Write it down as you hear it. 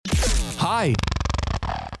Bye.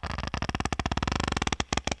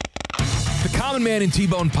 The Common Man and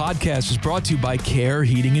T-Bone podcast is brought to you by Care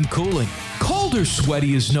Heating and Cooling. Cold or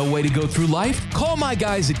sweaty is no way to go through life. Call my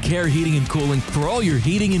guys at Care Heating and Cooling for all your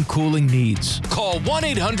heating and cooling needs. Call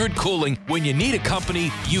 1-800-COOLING when you need a company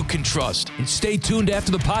you can trust. And stay tuned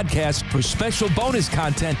after the podcast for special bonus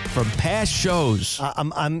content from past shows. I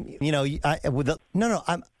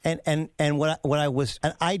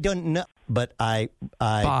don't know, but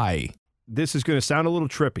Bye. This is going to sound a little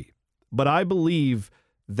trippy, but I believe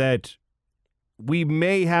that we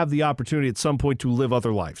may have the opportunity at some point to live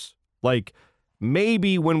other lives. Like,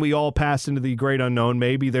 maybe when we all pass into the great unknown,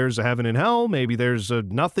 maybe there's a heaven and hell, maybe there's a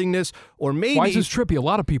nothingness, or maybe... Why is this trippy? A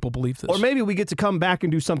lot of people believe this. Or maybe we get to come back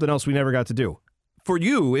and do something else we never got to do. For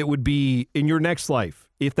you, it would be in your next life,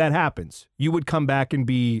 if that happens, you would come back and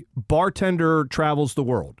be bartender travels the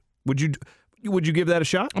world. Would you give that a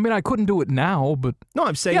shot? I mean, I couldn't do it now, but... No,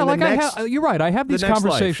 I'm saying you're right. I have these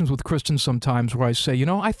conversations life. with Kristen sometimes where I say,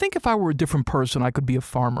 I think if I were a different person, I could be a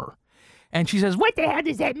farmer. And she says, what the hell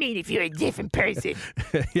does that mean if you're a different person?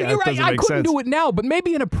 Yeah, you're right. I couldn't do it now, but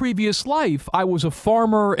maybe in a previous life, I was a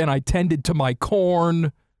farmer and I tended to my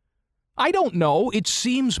corn. I don't know. It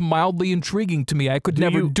seems mildly intriguing to me. I could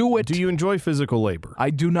never do it. Do you enjoy physical labor?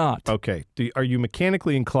 I do not. Okay. Are you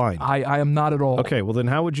mechanically inclined? I am not at all. Okay, well then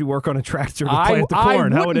how would you work on a tractor to plant the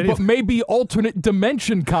corn? I wouldn't, but maybe alternate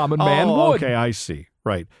dimension common man would. Okay, I see.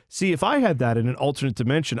 Right. See, if I had that in an alternate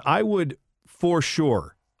dimension, I would for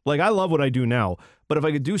sure. Like, I love what I do now, but if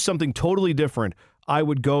I could do something totally different, I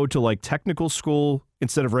would go to like technical school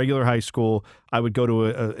instead of regular high school. I would go to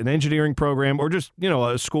an engineering program or just,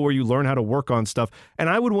 a school where you learn how to work on stuff. And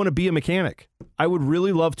I would want to be a mechanic. I would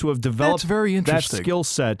really love to have developed that skill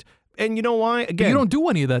set. And you know why? Again, you don't do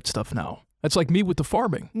any of that stuff now. That's like me with the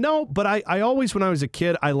farming. No, but I always, when I was a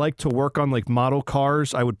kid, I liked to work on like model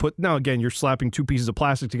cars. I would now again, you're slapping two pieces of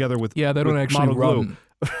plastic together with they don't actually model run.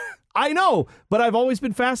 glue. I know, but I've always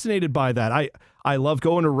been fascinated by that. I love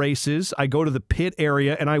going to races. I go to the pit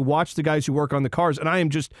area and I watch the guys who work on the cars, and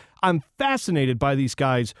I'm fascinated by these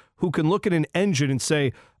guys who can look at an engine and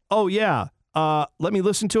say, oh yeah, let me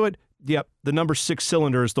listen to it. Yep, the number 6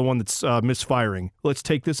 cylinder is the one that's misfiring. Let's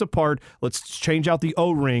take this apart. Let's change out the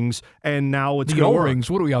O-rings, and now it's going to work. The O-rings,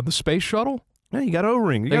 what are we on, the space shuttle? Yeah, you got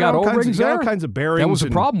O-ring. They got O-rings there? You got all kinds of bearings. That was a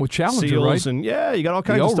problem with Challenger, seals, right? And yeah, you got all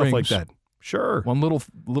kinds of stuff like that. Sure. One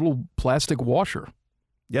little plastic washer.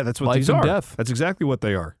 Yeah, that's what Life these and are. Death. That's exactly what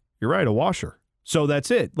they are. You're right, a washer. So that's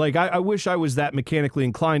it. Like, I wish I was that mechanically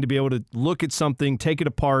inclined to be able to look at something, take it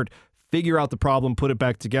apart, figure out the problem, put it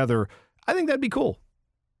back together. I think that'd be cool.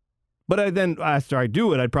 But then after I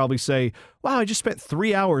do it, I'd probably say, wow, I just spent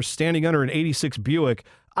 3 hours standing under an 86 Buick.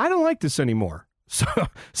 I don't like this anymore.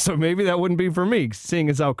 So maybe that wouldn't be for me, seeing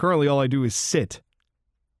as how currently all I do is sit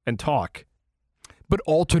and talk. But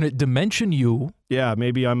alternate dimension yeah,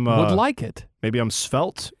 maybe I'm would like it. Maybe I'm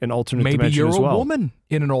svelte in alternate maybe dimension as well. Maybe you're a woman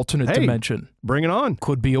in an alternate dimension. Bring it on.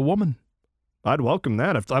 Could be a woman. I'd welcome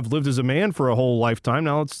that. I've lived as a man for a whole lifetime.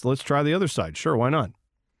 Now let's try the other side. Sure, why not?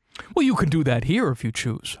 Well, you can do that here if you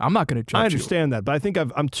choose. I'm not going to judge you. I understand that, but I think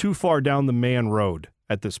I'm too far down the man road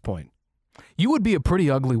at this point. You would be a pretty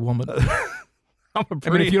ugly woman.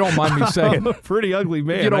 If you don't mind me saying. I'm a pretty ugly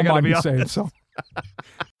man. If you don't mind me saying so.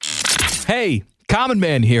 Hey, Common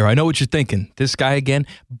Man here. I know what you're thinking. This guy again.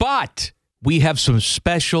 But we have some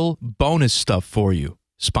special bonus stuff for you.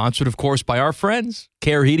 Sponsored, of course, by our friends,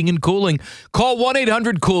 Care Heating and Cooling. Call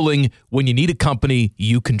 1-800-COOLING when you need a company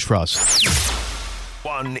you can trust.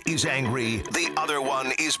 One is angry, the other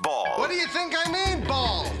one is bald. What do you think I mean,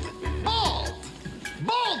 bald? Bald!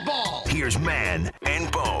 Bald! Here's Man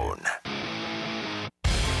and Bone.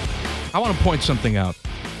 I want to point something out.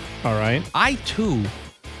 All right. I, too,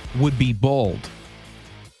 would be bald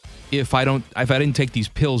if I didn't take these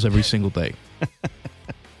pills every single day.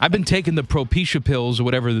 I've been taking the Propecia pills or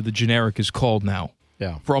whatever the generic is called now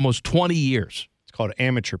for almost 20 years. It's called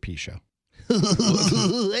Amateurpecia.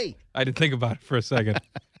 Hey. I didn't think about it for a second.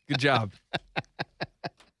 Good job.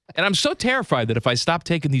 And I'm so terrified that if I stop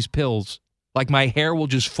taking these pills, like my hair will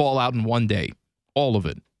just fall out in one day. All of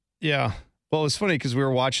it. Yeah. Well, it was funny because we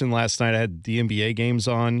were watching last night. I had the NBA games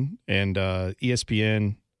on and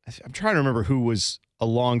ESPN. I'm trying to remember who was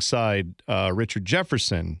alongside Richard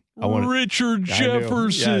Jefferson. Richard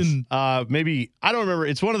Jefferson. Yes. Maybe, I don't remember.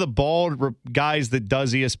 It's one of the bald guys that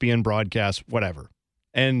does ESPN broadcasts, whatever.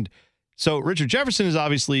 And so Richard Jefferson is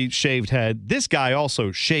obviously shaved head. This guy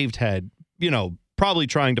also shaved head, probably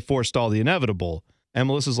trying to forestall the inevitable. And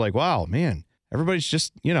Melissa's like, wow, man, everybody's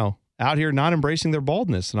just, out here not embracing their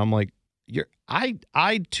baldness. And I'm like,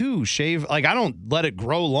 I too shave. Like, I don't let it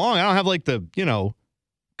grow long. I don't have like the,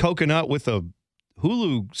 coconut with a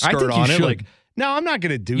Hulu I think skirt you on it. should. Like, no, I'm not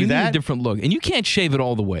going to do You need a that. different look. And you can't shave it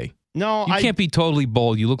all the way. No, You can't be totally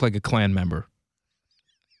bald. You look like a Klan member.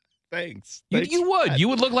 Thanks. You would. You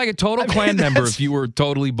would look like a total Klan member if you were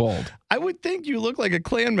totally bald. I would think you look like a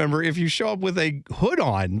Klan member if you show up with a hood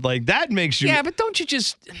on. Like, that makes you. Yeah, but don't you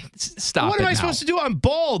just stop What am I supposed to do? I'm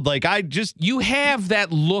bald. Like, You have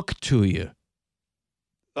that look to you.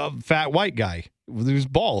 A fat white guy who's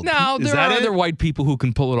bald. No, Is there that are it? other white people who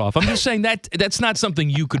can pull it off. I'm just saying that's not something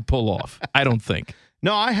you could pull off. I don't think.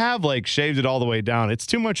 No, I have like shaved it all the way down. It's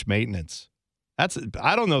too much maintenance.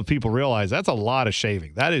 I don't know if people realize that's a lot of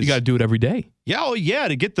shaving. That is. You got to do it every day. Yeah, oh yeah,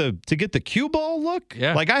 to get the cue ball look.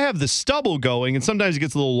 Yeah. Like I have the stubble going, and sometimes it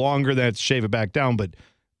gets a little longer. Then I have to shave it back down. But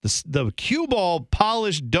the cue ball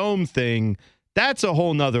polished dome thing, that's a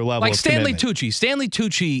whole nother level. Like of Stanley commitment. Tucci. Stanley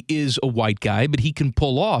Tucci is a white guy, but he can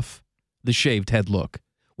pull off the shaved head look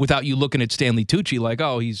without you looking at Stanley Tucci like,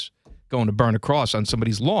 oh, he's going to burn a cross on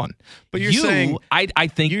somebody's lawn. But you're saying I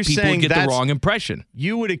think you're people saying get the that's- wrong impression.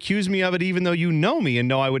 You would accuse me of it, even though you know me and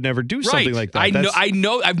know I would never do something Right. like that. I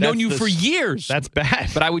know. I've known you that's for years. That's bad.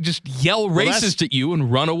 But I would just yell racist at you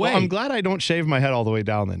and run away. Well, I'm glad I don't shave my head all the way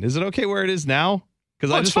down. Then is it okay where it is now?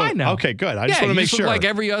 Because It's fine now. Okay, good. I just Yeah, want to you make just sure. look like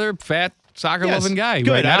every other fat soccer-loving guy.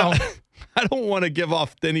 Good. Right now. I don't want to give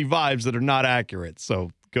off any vibes that are not accurate. So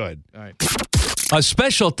good. All right. A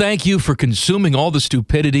special thank you for consuming all the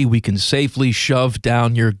stupidity we can safely shove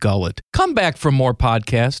down your gullet. Come back for more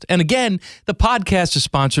podcast. And again, the podcast is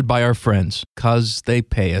sponsored by our friends, because they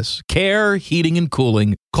pay us. Care Heating and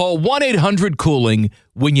Cooling. Call 1-800-COOLING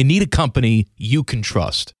when you need a company you can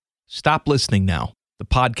trust. Stop listening now. The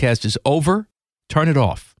podcast is over. Turn it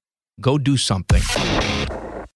off. Go do something.